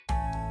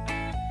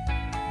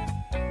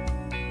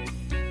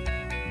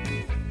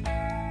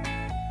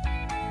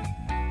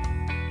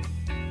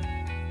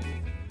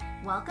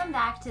Welcome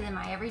back to the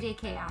My Everyday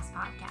Chaos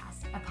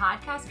podcast, a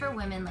podcast for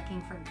women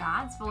looking for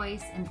God's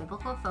voice and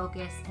biblical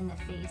focus in the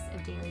face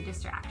of daily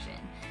distraction.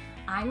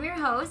 I'm your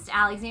host,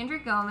 Alexandra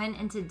Goman,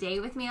 and today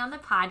with me on the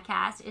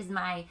podcast is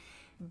my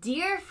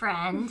dear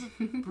friend,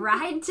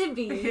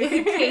 bride-to-be,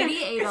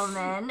 Katie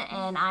Adelman,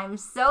 and I'm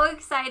so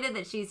excited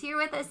that she's here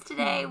with us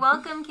today.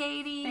 Welcome,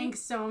 Katie.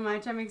 Thanks so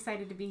much. I'm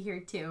excited to be here,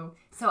 too.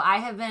 So I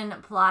have been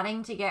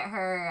plotting to get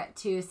her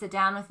to sit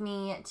down with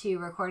me to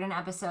record an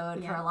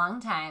episode for a long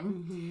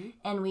time,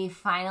 and we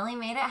finally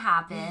made it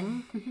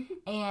happen,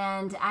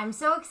 and I'm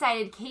so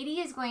excited. Katie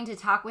is going to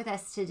talk with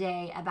us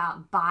today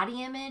about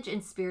body image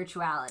and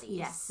spirituality.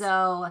 Yes.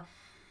 So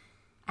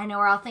I know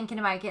we're all thinking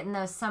about getting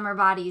those summer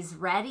bodies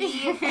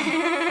ready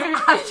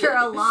after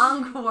a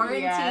long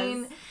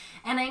quarantine. Yes.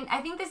 And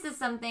I think this is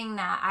something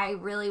that I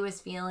really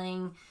was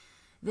feeling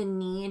the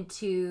need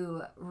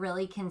to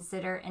really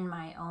consider in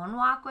my own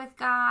walk with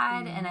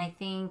God. And I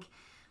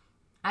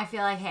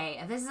feel like, hey,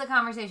 if this is a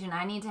conversation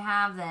I need to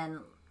have, then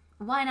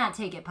why not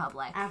take it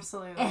public?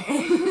 Absolutely.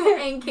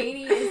 And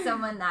Katie is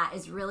someone that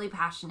is really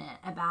passionate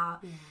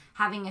about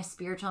having a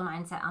spiritual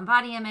mindset on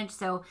body image.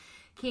 So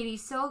Katie,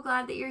 so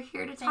glad that you're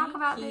here to talk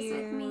about this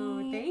with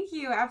me. Thank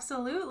you.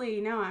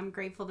 Absolutely. No, I'm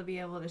grateful to be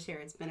able to share.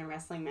 It's been a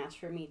wrestling match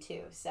for me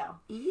too. So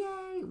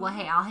yay. Well,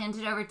 hey, I'll hand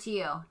it over to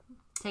you.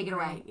 Take it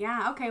away.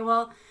 Yeah. Okay.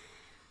 Well,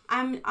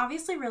 I'm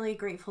obviously really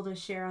grateful to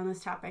share on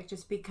this topic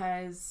just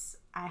because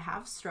I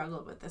have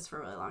struggled with this for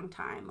a really long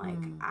time. Like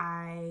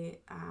I,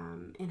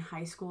 in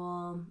high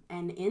school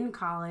and in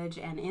college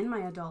and in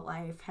my adult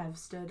life have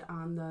stood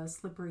on the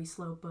slippery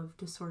slope of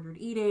disordered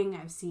eating.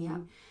 I've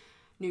seen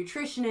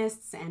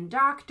nutritionists and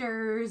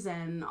doctors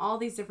and all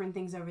these different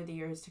things over the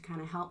years to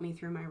kind of help me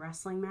through my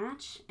wrestling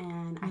match.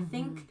 And I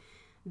think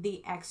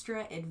the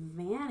extra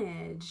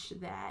advantage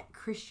that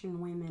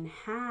Christian women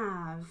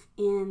have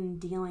in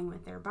dealing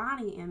with their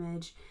body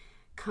image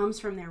comes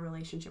from their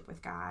relationship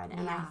with God.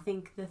 And I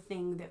think the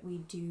thing that we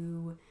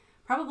do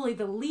probably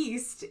the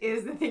least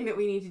is the thing that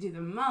we need to do the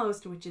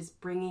most, which is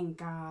bringing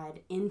God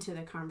into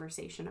the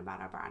conversation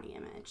about our body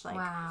image. Like,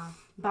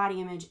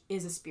 body image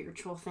is a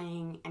spiritual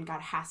thing, and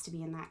God has to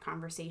be in that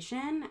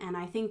conversation. And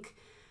I think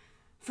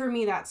for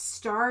me, that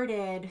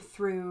started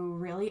through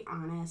really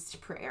honest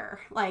prayer.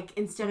 Like,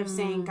 instead of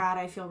saying, God,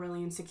 I feel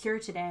really insecure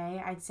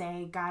today, I'd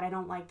say, God, I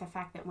don't like the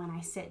fact that when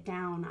I sit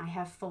down, I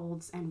have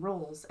folds and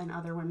rolls, and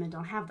other women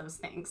don't have those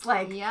things.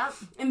 Like,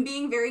 and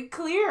being very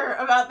clear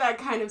about that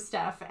kind of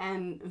stuff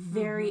and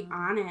very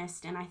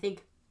honest. And I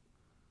think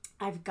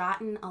I've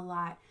gotten a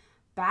lot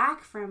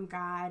back from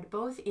God,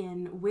 both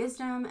in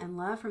wisdom and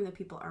love from the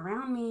people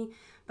around me,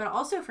 but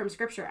also from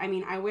Scripture. I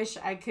mean, I wish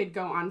I could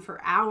go on for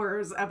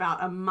hours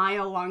about a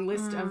mile-long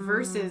list of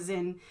verses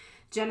in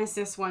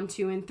Genesis 1,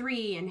 2, and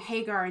 3, and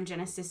Hagar in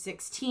Genesis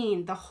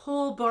 16, the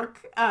whole book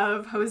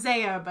of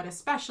Hosea, but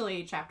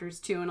especially chapters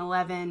 2 and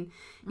 11.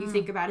 You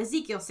think about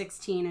Ezekiel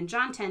 16 and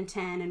John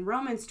 10:10 and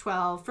Romans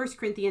 12, 1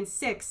 Corinthians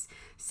 6,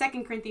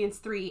 2 Corinthians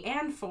 3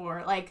 and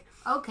 4. Like,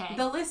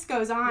 the list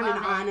goes on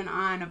and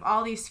on of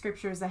all these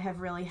scriptures that have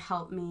really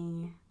helped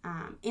me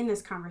in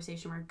this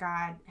conversation where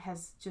God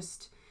has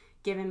just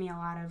given me a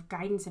lot of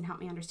guidance and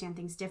helped me understand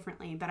things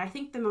differently. But I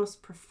think the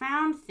most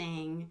profound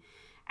thing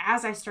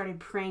as I started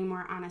praying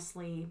more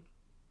honestly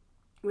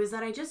was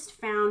that I just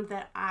found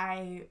that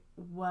I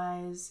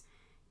was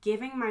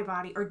giving my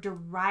body or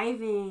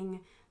deriving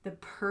the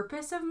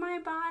purpose of my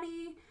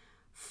body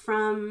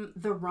from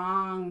the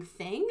wrong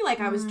thing. Like,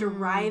 I was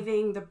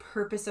deriving the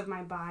purpose of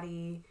my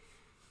body.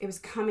 It was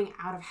coming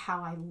out of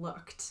how I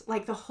looked.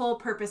 Like, the whole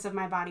purpose of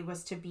my body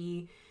was to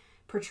be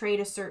portrayed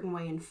a certain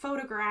way in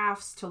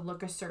photographs, to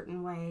look a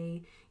certain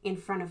way in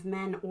front of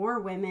men or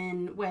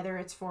women, whether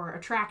it's for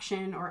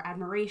attraction or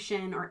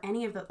admiration or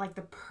any of the, like,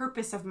 the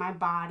purpose of my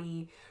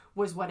body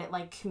was what it,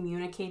 like,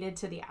 communicated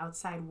to the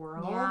outside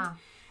world.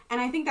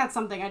 And I think that's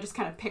something I just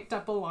kind of picked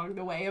up along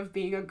the way of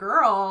being a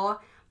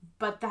girl,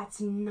 but that's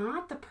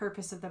not the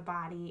purpose of the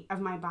body, of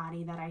my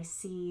body, that I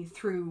see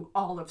through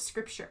all of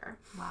Scripture.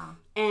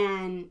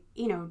 And,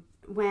 you know,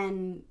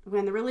 when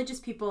the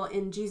religious people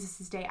in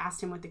Jesus' day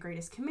asked him what the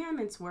greatest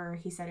commandments were,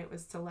 he said it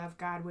was to love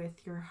God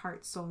with your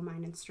heart, soul,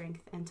 mind, and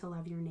strength, and to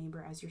love your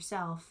neighbor as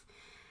yourself.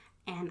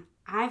 And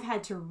I've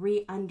had to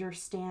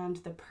re-understand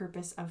the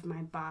purpose of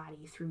my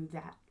body through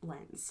that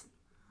lens.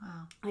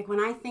 Like, when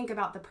I think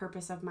about the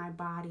purpose of my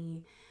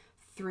body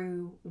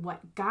through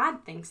what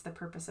God thinks the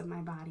purpose of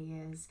my body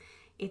is,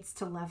 it's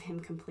to love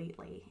him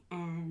completely.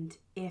 And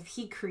if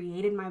he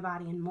created my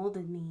body and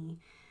molded me,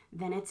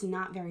 then it's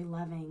not very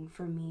loving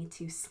for me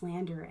to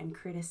slander and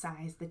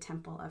criticize the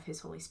temple of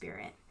his Holy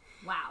Spirit.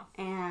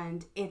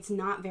 And it's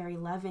not very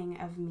loving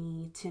of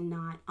me to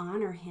not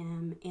honor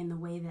him in the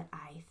way that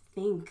I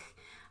think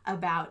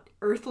about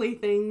earthly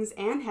things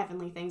and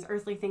heavenly things,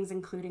 earthly things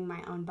including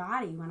my own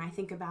body. When I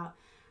think about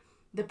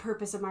the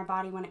purpose of my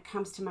body when it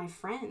comes to my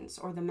friends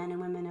or the men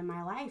and women in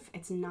my life,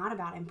 it's not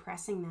about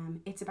impressing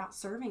them. It's about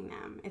serving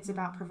them. It's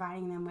about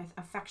providing them with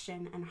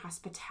affection and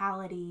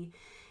hospitality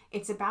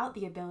it's about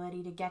the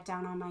ability to get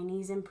down on my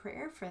knees in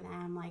prayer for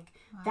them. Like,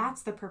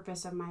 that's the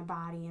purpose of my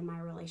body and my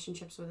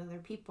relationships with other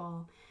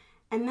people.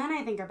 And then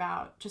I think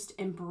about just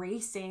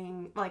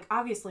embracing, like,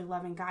 obviously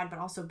loving God, but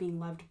also being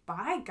loved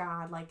by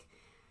God, like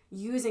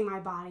using my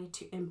body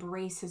to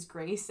embrace his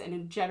grace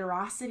and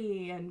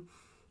generosity. And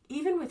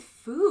even with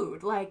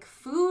food, like,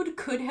 food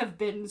could have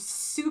been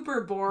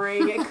super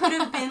boring. It could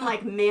have been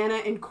like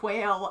manna and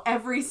quail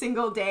every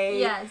single day.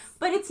 Yes.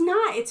 But it's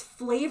not. It's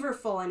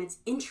flavorful and it's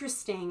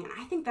interesting. And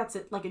I think that's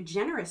like a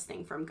generous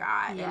thing from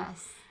God. Yes. And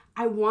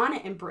I want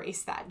to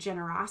embrace that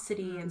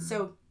generosity. And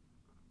so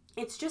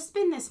it's just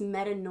been this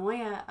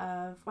metanoia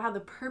of, wow, the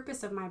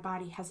purpose of my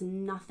body has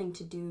nothing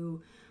to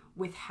do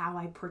with how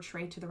I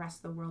portray to the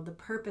rest of the world. The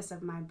purpose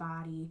of my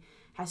body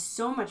has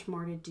so much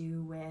more to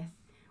do with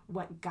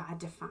what God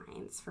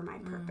defines for my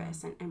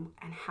purpose and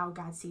how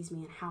God sees me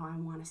and how I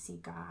want to see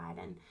God.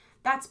 And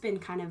that's been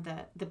kind of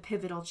the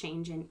pivotal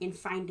change in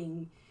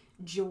finding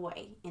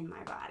joy in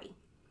my body.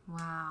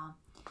 Wow.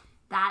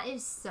 That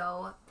is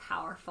so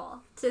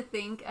powerful to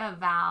think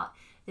about,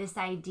 this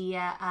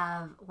idea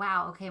of,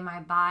 wow, okay,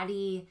 my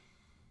body,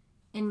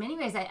 in many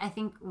ways, I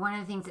think one of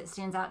the things that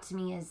stands out to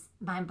me is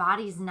my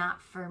body's not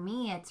for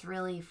me, it's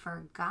really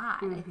for God.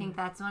 I think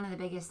that's one of the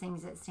biggest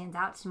things that stands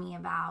out to me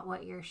about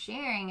what you're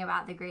sharing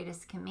about the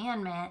greatest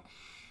commandment.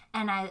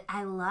 And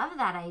I love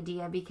that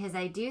idea, because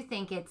I do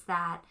think it's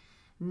that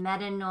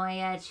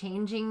metanoia,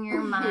 changing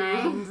your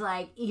mind,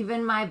 like,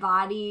 even my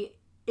body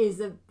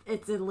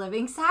it's a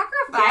living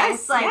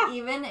sacrifice. Yes,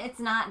 even it's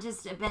not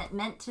just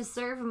meant to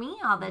serve me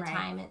all the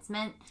time. It's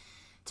meant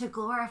to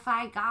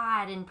glorify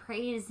God and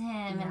praise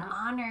him and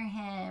honor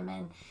him.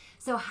 And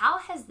so how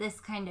has this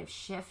kind of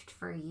shift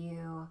for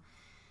you?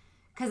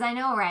 Because I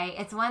know, right,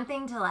 it's one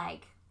thing to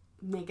like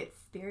make it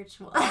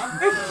spiritual. to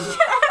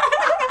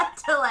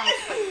like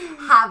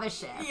have a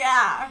shift.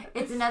 Yeah.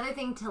 It's another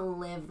thing to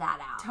live that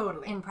out.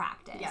 Totally. In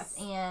practice. Yes.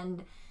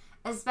 And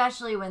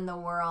especially when the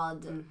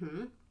world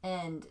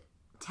and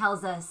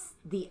tells us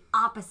the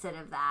opposite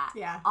of that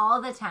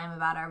all the time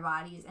about our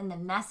bodies, and the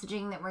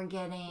messaging that we're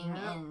getting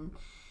and,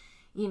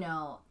 you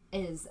know,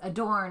 is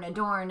adorn, and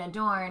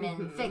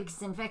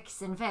fix. And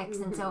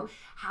so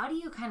how do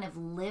you kind of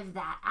live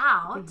that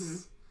out,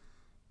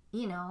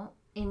 you know,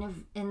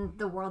 in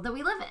the world that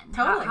we live in?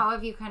 Totally. How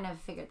have you kind of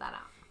figured that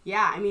out?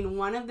 Yeah, I mean,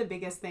 one of the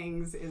biggest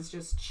things is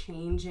just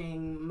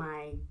changing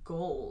my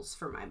goals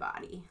for my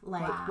body.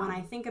 Like, when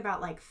I think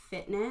about, like,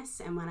 fitness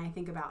and when I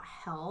think about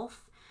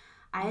health,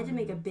 I had to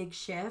make a big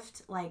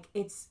shift. Like,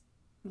 it's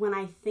when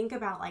I think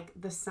about, like,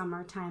 the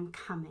summertime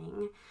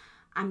coming,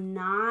 I'm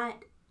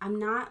not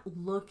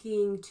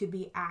looking to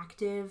be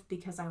active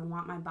because I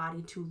want my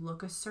body to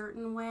look a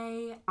certain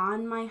way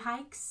on my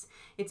hikes.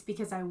 It's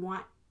because I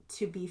want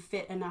to be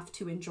fit enough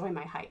to enjoy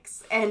my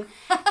hikes. And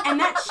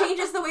that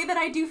changes the way that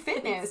I do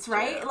fitness,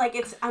 right?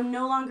 Like, I'm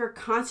no longer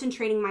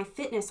concentrating my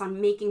fitness on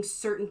making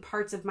certain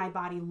parts of my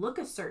body look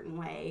a certain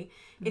way.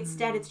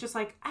 Instead, it's just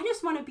like, I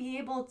just want to be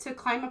able to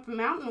climb up a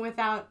mountain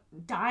without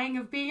dying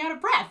of being out of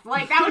breath.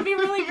 Like, that would be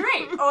really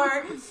great.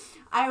 Or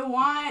I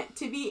want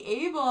to be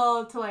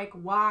able to, like,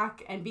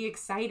 walk and be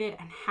excited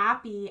and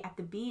happy at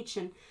the beach.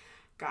 And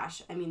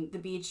gosh, I mean, the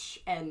beach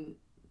and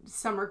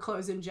summer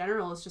clothes in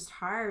general is just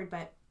hard,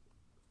 but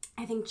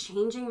I think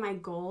changing my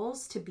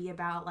goals to be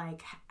about,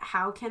 like,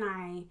 how can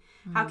I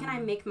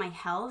make my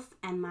health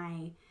and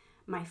my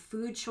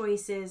food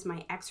choices,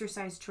 my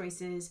exercise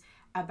choices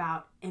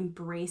about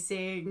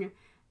embracing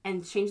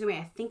and change the way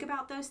I think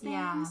about those things.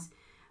 Yeah.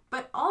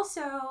 But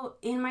also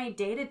in my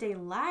day-to-day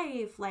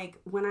life,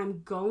 like, when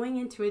I'm going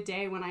into a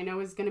day when I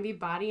know is going to be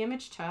body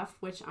image tough,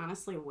 which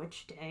honestly,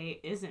 which day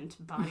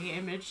isn't body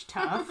image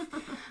tough?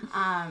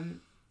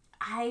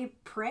 I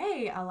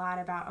pray a lot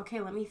about,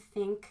 okay, let me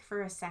think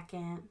for a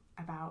second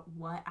about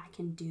what I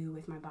can do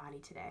with my body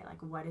today.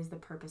 Like, what is the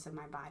purpose of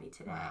my body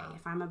today? Wow.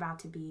 If I'm about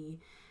to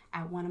be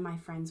at one of my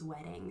friends'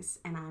 weddings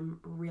and I'm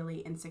really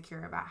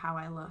insecure about how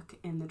I look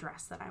in the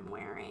dress that I'm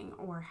wearing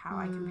or how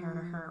I compare to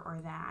her or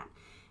that,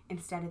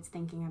 instead it's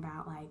thinking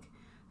about, like,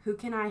 who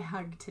can I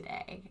hug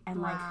today?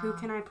 And like, who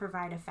can I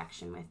provide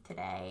affection with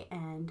today?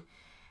 And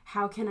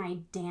how can I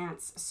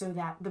dance so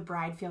that the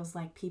bride feels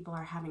like people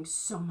are having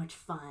so much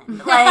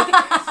fun? Like,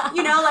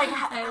 you know, like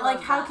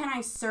how can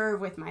I serve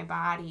with my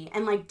body?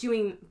 And like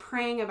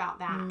praying about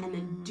that and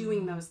then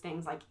doing those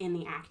things like in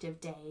the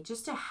active day,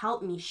 just to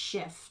help me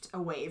shift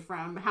away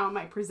from how am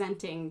I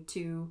presenting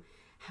to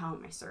how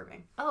am I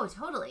serving? Oh,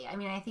 totally. I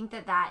mean, I think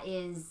that's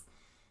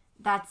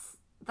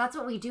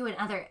what we do in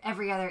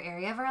every other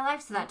area of our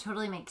life. So that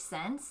totally makes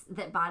sense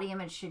that body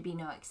image should be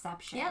no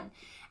exception. Yep.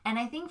 And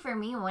I think for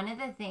me, one of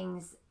the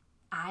things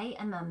I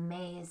am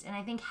amazed, and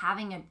I think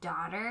having a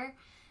daughter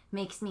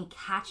makes me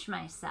catch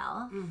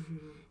myself,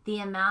 the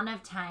amount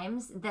of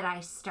times that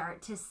I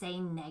start to say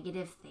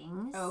negative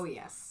things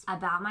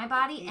about my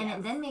body. Yes. And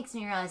it then makes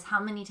me realize how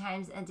many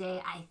times a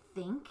day I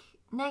think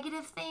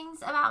negative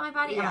things about my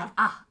body. Yeah.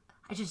 I'm like,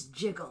 I just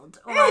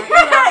jiggled. Or, you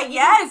know,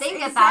 yes, think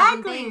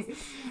 1,000 things.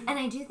 And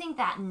I do think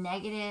that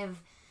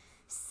negative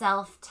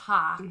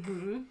self-talk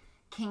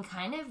can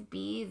kind of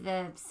be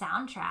the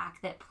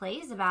soundtrack that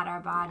plays about our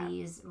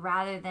bodies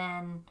rather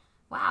than,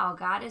 wow,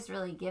 God has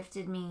really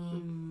gifted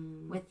me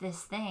with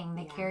this thing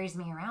that carries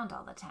me around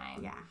all the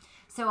time. Yeah.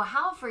 So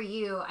how for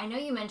you, I know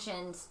you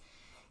mentioned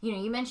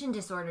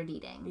disordered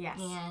eating. Yes.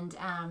 And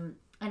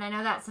I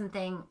know that's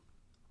something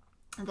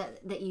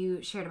that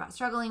you shared about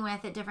struggling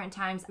with at different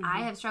times.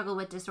 I have struggled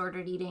with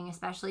disordered eating,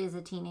 especially as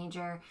a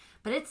teenager,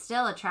 but it's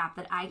still a trap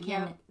that I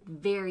can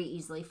very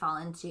easily fall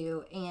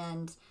into.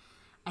 And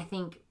I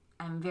think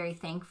I'm very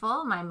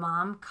thankful my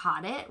mom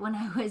caught it when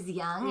I was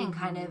young and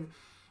kind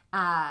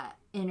of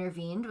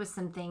intervened with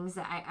some things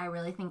that I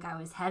really think I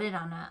was headed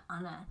on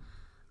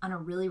a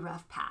really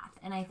rough path.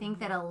 And I think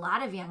that a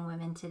lot of young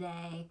women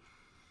today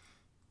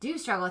do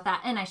struggle with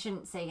that. And I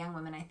shouldn't say young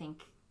women, I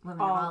think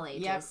women of all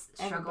ages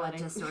struggle with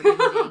disordered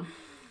eating.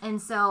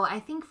 And so I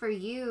think for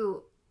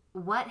you,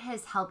 what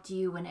has helped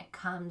you when it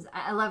comes,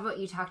 I love what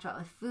you talked about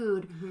with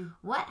food.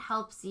 What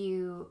helps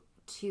you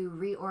to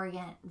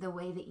reorient the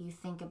way that you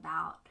think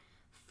about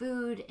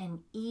food and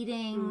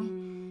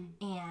eating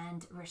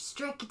and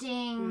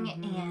restricting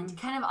and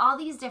kind of all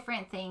these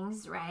different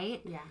things,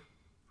 right? Yeah.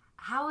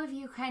 How have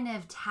you kind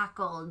of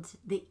tackled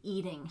the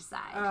eating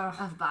side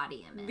of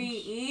body image? The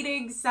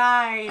eating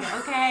side.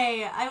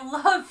 Okay. I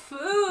love food.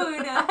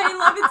 I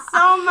love it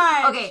so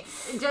much.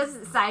 Okay.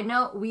 Just side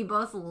note, we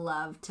both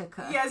love to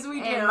cook. Yes,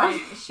 we do.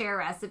 And share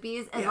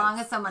recipes. As long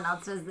as someone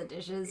else does the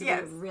dishes, we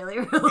really,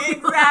 really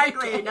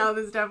exactly. like it. No,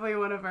 that's definitely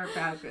one of our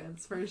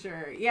passions for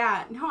sure.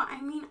 Yeah. No,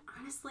 I mean,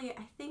 honestly,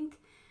 I think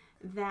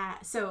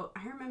that, so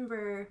I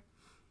remember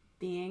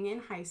being in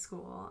high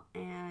school,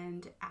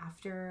 and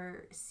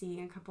after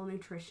seeing a couple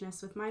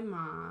nutritionists with my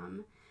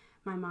mom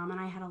and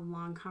I had a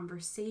long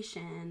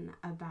conversation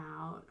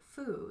about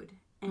food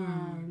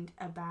and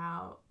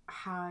about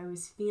how I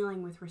was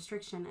feeling with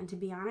restriction. And to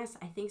be honest,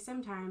 I think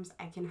sometimes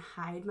I can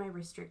hide my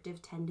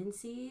restrictive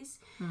tendencies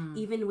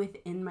even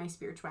within my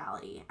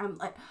spirituality. I'm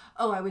like,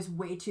 oh, I was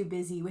way too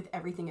busy with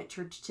everything at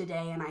church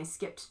today and I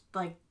skipped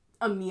like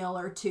a meal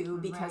or two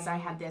because I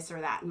had this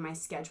or that in my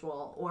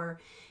schedule. Or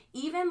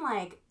even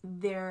like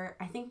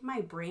I think my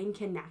brain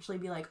can naturally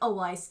be like, oh,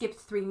 well, I skipped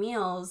 3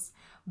 meals,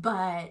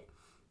 but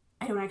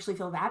I don't actually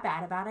feel that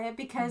bad about it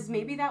because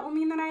maybe that will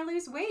mean that I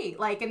lose weight.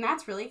 Like, and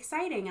that's really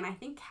exciting. And I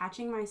think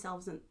catching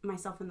myself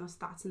in those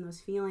thoughts and those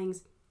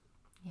feelings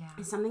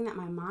is something that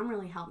my mom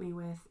really helped me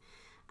with,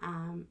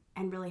 and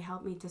really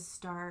helped me to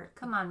start.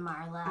 Come on,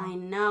 Marla. I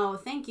know.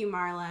 Thank you,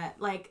 Marla.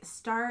 Like,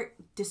 start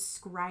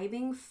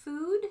describing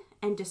food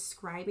and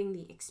describing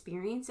the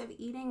experience of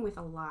eating with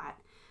a lot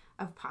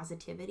of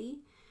positivity.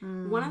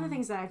 One of the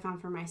things that I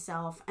found for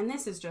myself, and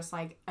this is just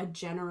like a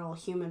general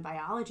human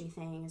biology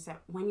thing, is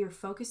that when you're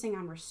focusing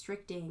on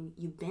restricting,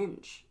 you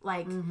binge.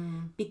 Like,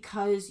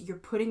 because you're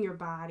putting your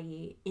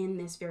body in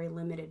this very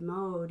limited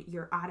mode,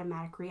 your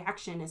automatic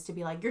reaction is to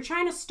be like, you're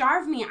trying to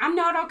starve me, I'm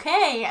not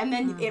okay. And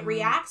then it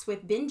reacts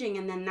with binging,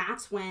 and then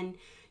that's when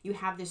you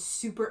have this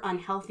super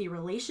unhealthy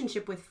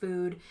relationship with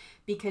food,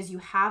 because you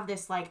have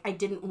this like, I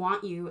didn't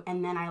want you,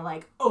 and then I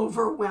like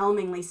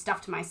overwhelmingly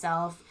stuffed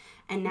myself,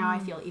 and now I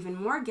feel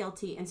even more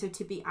guilty. And so,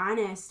 to be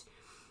honest,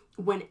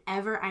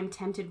 whenever I'm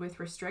tempted with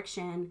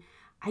restriction,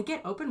 I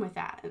get open with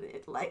that.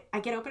 I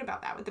get open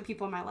about that with the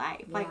people in my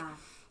life. Like,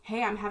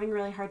 hey, I'm having a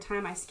really hard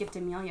time. I skipped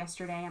a meal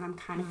yesterday and I'm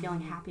kind of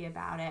feeling happy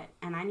about it,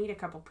 and I need a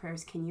couple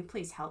prayers. Can you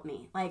please help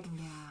me? Like,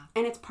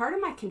 and it's part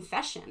of my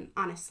confession,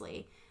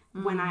 honestly,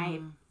 when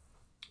I'm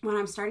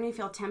starting to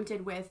feel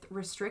tempted with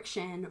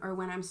restriction, or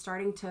when I'm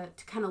starting to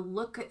kind of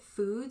look at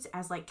foods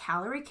as like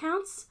calorie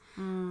counts,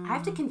 I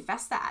have to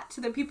confess that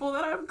to the people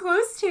that I'm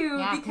close to.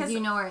 Yeah, because you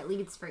know where it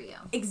leads for you.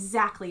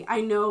 Exactly.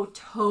 I know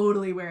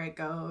totally where it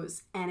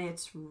goes, and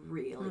it's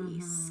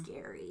really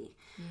scary.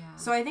 Yeah.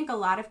 So I think a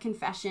lot of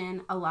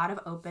confession, a lot of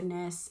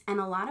openness, and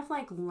a lot of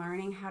like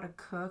learning how to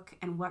cook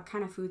and what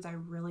kind of foods I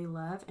really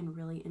love and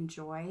really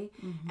enjoy.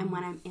 And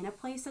when I'm in a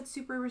place that's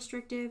super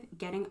restrictive,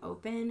 getting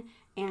open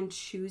and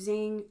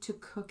choosing to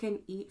cook and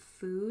eat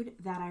food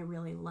that I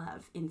really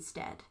love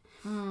instead.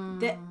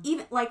 That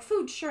even like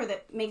food, sure,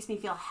 that makes me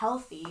feel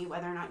healthy,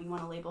 whether or not you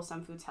want to label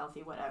some foods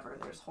healthy, whatever.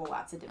 There's whole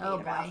lots of debate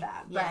about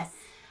that. Yes.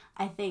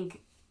 But I think,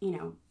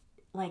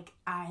 like,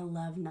 I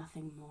love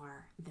nothing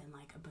more than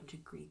like a bunch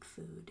of Greek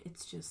food.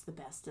 It's just the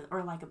best.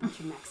 Or like a bunch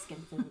of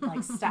Mexican food.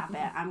 Like, stop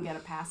it. I'm going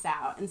to pass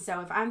out. And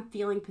so if I'm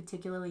feeling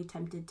particularly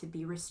tempted to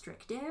be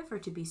restrictive or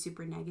to be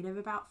super negative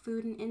about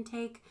food and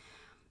intake,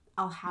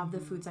 I'll have the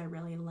foods I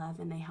really love,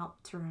 and they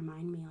help to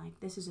remind me,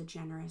 like, this is a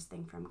generous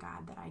thing from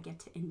God that I get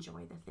to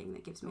enjoy the thing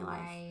that gives me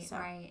life.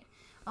 Right.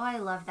 Oh, I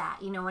love that.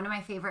 One of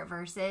my favorite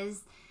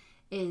verses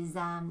is,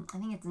 I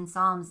think it's in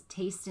Psalms,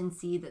 taste and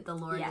see that the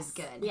Lord is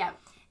good. Yeah.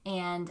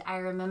 And I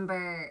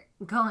remember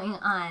going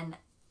on,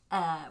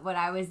 when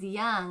I was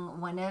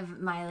young, one of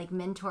my like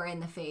mentor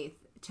in the faith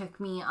took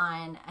me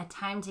on a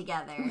time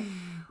together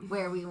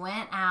where we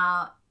went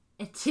out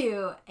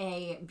to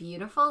a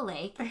beautiful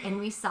lake, and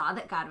we saw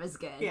that God was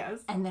good. Yes.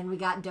 And then we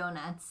got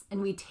donuts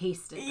and we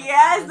tasted that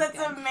Yes, God was that's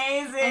good.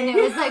 amazing. And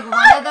it was like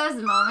one of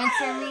those moments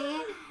for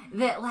me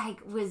that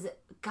like was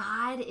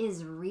God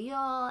is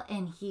real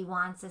and he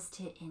wants us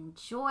to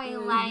enjoy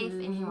life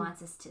and he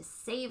wants us to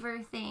savor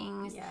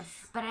things. Yes.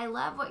 But I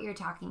love what you're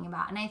talking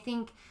about. And I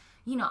think,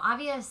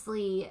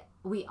 obviously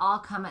we all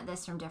come at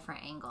this from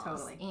different angles.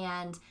 Totally.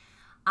 And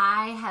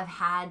I have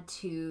had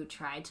to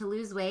try to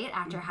lose weight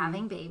after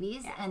having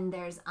babies. Yeah. And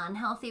there's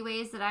unhealthy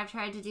ways that I've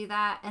tried to do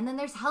that. And then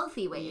there's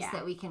healthy ways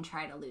that we can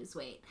try to lose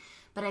weight.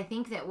 But I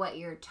think that what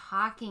you're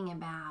talking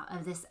about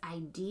of this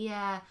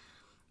idea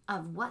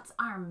of what's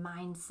our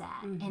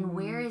mindset and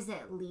where is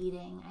it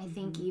leading? I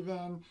think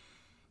even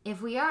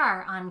if we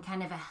are on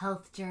kind of a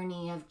health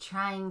journey of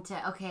trying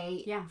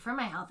to, for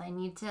my health, I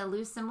need to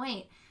lose some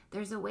weight.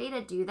 There's a way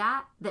to do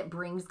that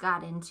brings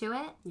God into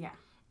it. Yeah.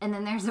 And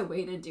then there's a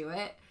way to do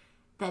it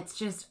that's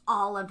just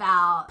all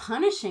about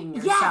punishing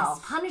yourself.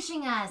 Yes,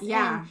 punishing us.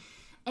 Yeah.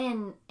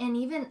 And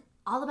even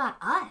all about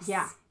us.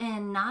 Yeah.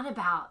 And not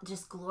about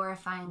just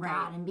glorifying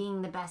God and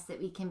being the best that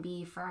we can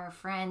be for our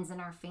friends and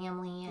our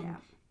family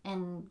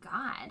and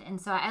God.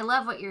 And so I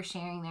love what you're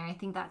sharing there. I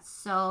think that's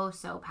so,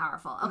 so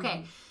powerful.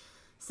 Okay.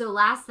 So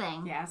last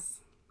thing. Yes.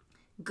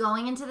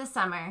 Going into the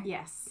summer.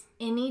 Yes.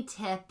 Any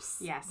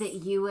tips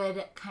that you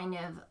would kind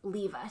of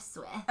leave us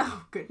with?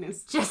 Oh,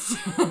 goodness. Just,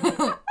 I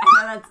know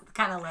that's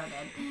kind of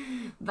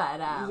loaded. But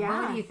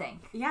what do you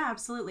think? Yeah,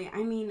 absolutely.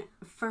 I mean,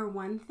 for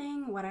one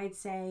thing, what I'd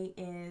say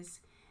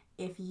is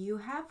if you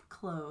have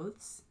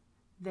clothes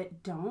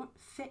that don't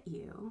fit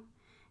you,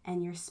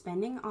 and you're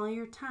spending all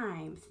your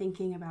time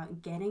thinking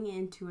about getting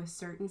into a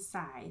certain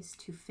size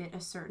to fit a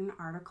certain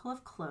article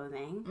of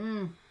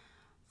clothing,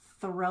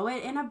 throw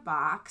it in a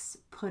box,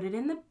 put it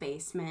in the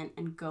basement,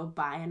 and go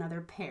buy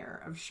another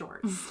pair of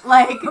shorts.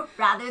 Like,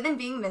 rather than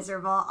being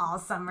miserable all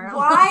summer.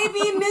 Why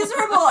be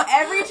miserable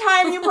every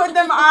time you put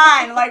them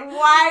on? Like,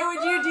 why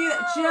would you do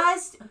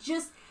that?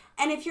 Just...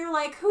 And if you're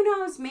like, who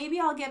knows, maybe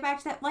I'll get back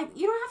to that. Like,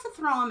 you don't have to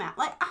throw them out.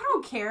 Like, I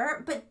don't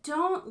care, but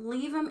don't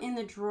leave them in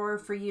the drawer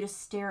for you to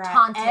stare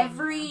at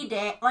every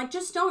day. Like,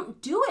 just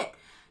don't do it.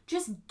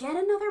 Just get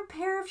another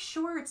pair of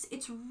shorts.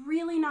 It's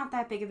really not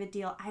that big of a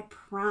deal. I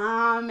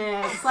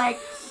promise. Like,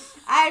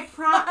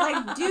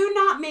 do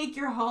not make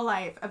your whole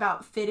life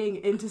about fitting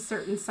into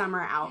certain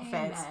summer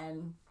outfits.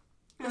 Amen.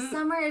 The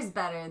summer is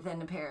better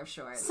than a pair of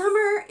shorts.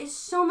 Summer is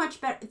so much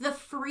better. The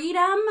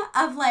freedom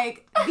of,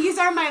 like, these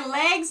are my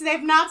legs,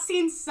 they've not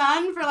seen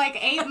sun for,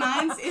 8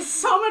 months is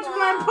so much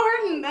more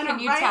important than Can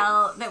you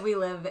tell that we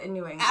live in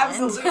New England?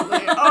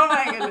 Absolutely. Oh,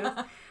 my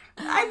goodness.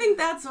 I think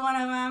that's one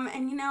of them.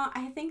 And,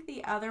 I think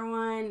the other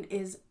one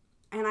is,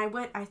 and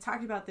I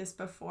talked about this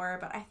before,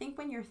 but I think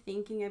when you're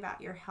thinking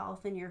about your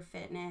health and your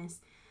fitness,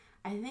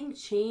 I think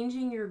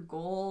changing your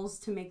goals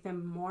to make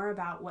them more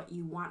about what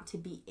you want to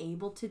be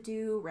able to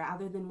do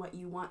rather than what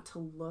you want to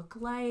look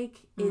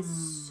like is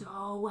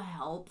so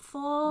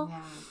helpful.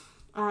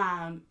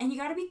 Yeah. And you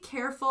got to be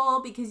careful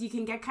because you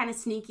can get kind of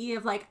sneaky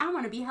of I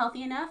want to be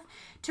healthy enough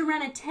to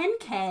run a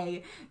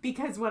 10K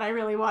because what I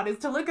really want is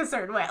to look a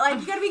certain way.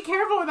 You got to be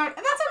careful with that.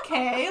 And that's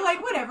okay.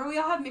 Whatever. We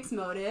all have mixed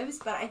motives,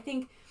 but I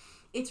think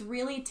it's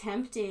really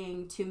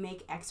tempting to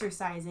make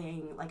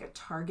exercising a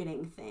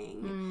targeting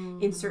thing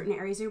in certain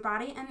areas of your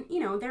body. And,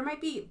 there might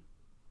be,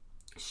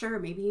 sure,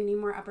 maybe you need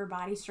more upper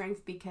body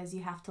strength because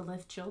you have to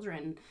lift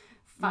children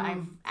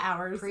 5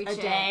 hours a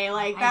day.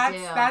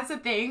 That's a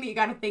thing that you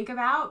got to think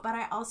about. But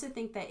I also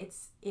think that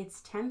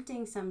it's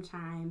tempting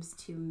sometimes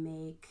to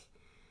make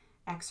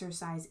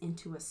exercise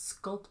into a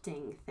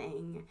sculpting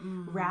thing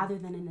rather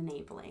than an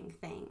enabling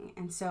thing.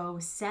 And so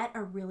set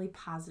a really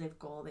positive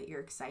goal that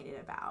you're excited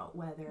about,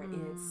 whether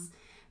it's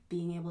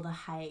being able to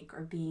hike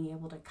or being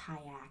able to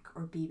kayak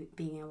or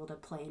being able to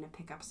play in a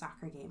pickup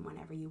soccer game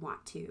whenever you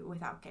want to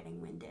without getting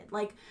winded.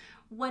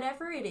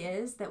 Whatever it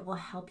is that will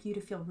help you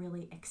to feel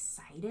really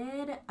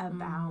excited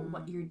about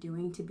what you're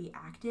doing to be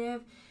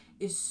active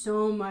is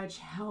so much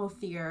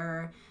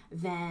healthier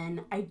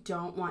than I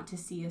don't want to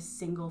see a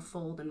single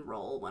fold and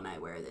roll when I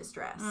wear this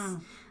dress.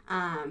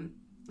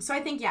 So I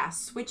think,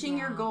 switching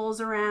your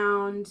goals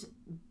around,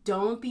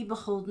 don't be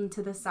beholden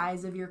to the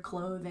size of your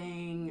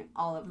clothing,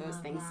 all of those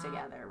things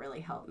together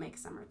really help make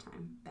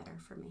summertime better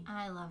for me.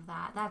 I love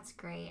that. That's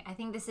great. I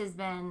think this has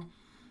been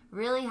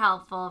really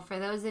helpful for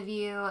those of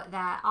you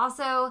that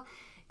also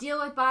deal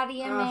with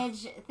body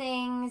image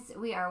things.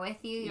 We are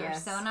with you. You're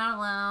so not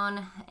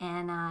alone.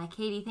 And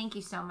Katie, thank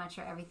you so much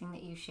for everything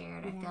that you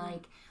shared. I feel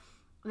like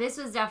this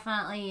was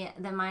definitely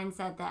the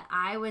mindset that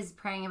I was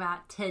praying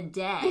about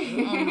today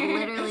and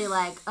literally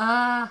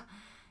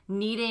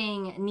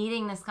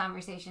needing this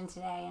conversation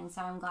today. And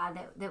so I'm glad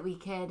that we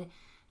could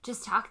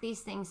just talk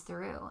these things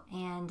through.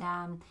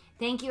 And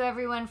thank you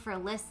everyone for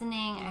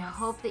listening. I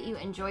hope that you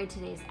enjoyed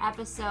today's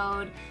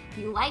episode. If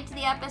you liked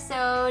the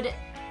episode,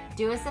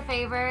 do us a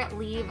favor,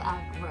 leave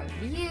a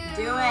review.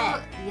 Do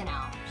it.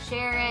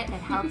 Share it.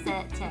 It helps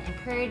it to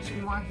encourage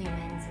more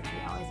humans, which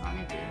we always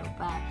want to do.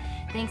 But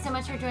thanks so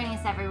much for joining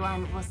us,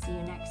 everyone. We'll see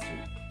you next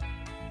week.